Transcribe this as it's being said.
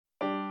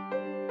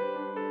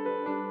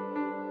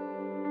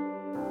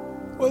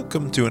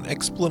Welcome to an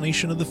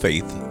explanation of the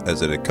faith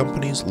as it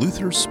accompanies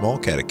Luther's Small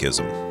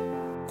Catechism.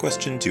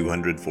 Question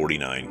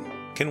 249.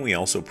 Can we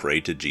also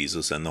pray to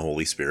Jesus and the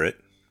Holy Spirit?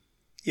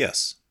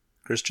 Yes,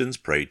 Christians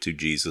pray to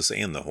Jesus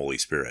and the Holy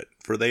Spirit,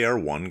 for they are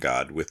one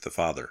God with the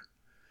Father.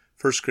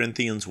 1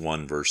 Corinthians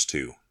 1 verse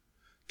 2.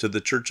 To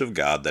the church of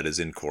God that is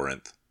in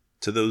Corinth,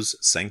 to those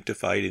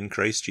sanctified in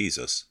Christ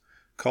Jesus,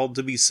 called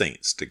to be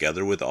saints,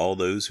 together with all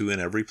those who in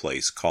every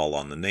place call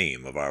on the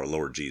name of our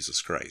Lord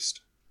Jesus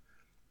Christ.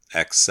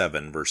 Acts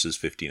 7 verses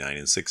 59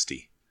 and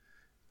 60.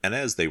 And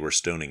as they were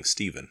stoning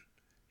Stephen,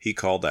 he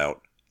called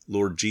out,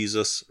 Lord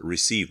Jesus,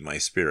 receive my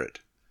spirit.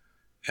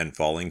 And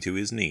falling to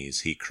his knees,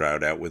 he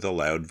cried out with a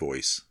loud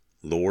voice,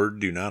 Lord,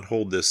 do not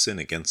hold this sin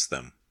against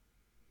them.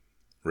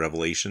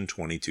 Revelation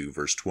 22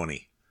 verse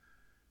 20.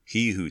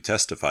 He who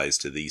testifies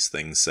to these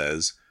things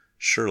says,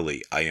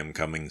 Surely I am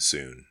coming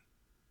soon.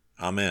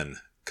 Amen.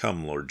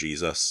 Come, Lord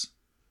Jesus.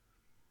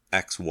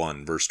 Acts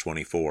 1 verse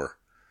 24.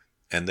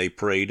 And they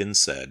prayed and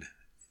said,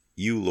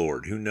 You,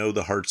 Lord, who know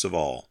the hearts of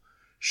all,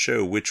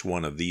 show which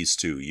one of these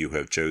two you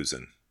have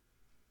chosen.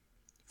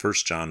 1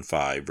 John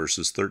 5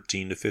 verses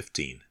 13 to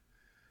 15.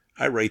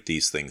 I write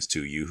these things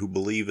to you who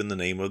believe in the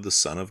name of the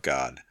Son of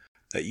God,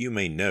 that you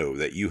may know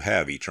that you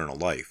have eternal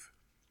life.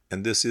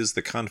 And this is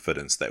the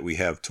confidence that we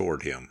have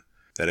toward him,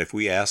 that if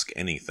we ask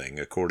anything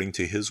according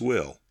to his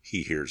will,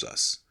 he hears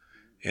us.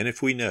 And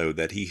if we know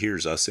that he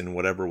hears us in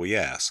whatever we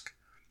ask,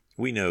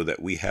 we know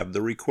that we have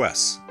the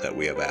requests that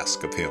we have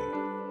asked of him.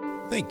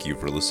 Thank you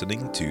for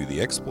listening to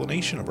the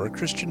explanation of our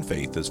Christian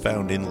faith as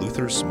found in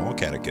Luther's Small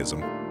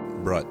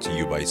Catechism, brought to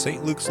you by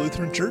St. Luke's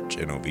Lutheran Church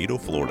in Oviedo,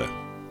 Florida.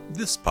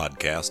 This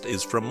podcast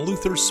is from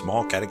Luther's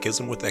Small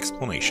Catechism with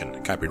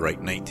Explanation, copyright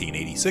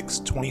 1986,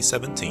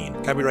 2017,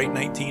 copyright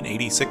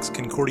 1986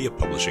 Concordia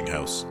Publishing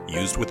House.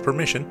 Used with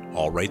permission,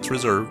 all rights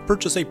reserved.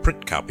 Purchase a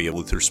print copy of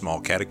Luther's Small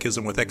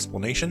Catechism with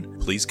Explanation.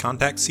 Please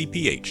contact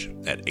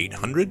CPH at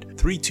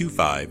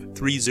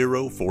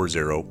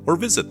 800-325-3040 or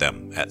visit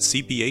them at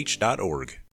cph.org.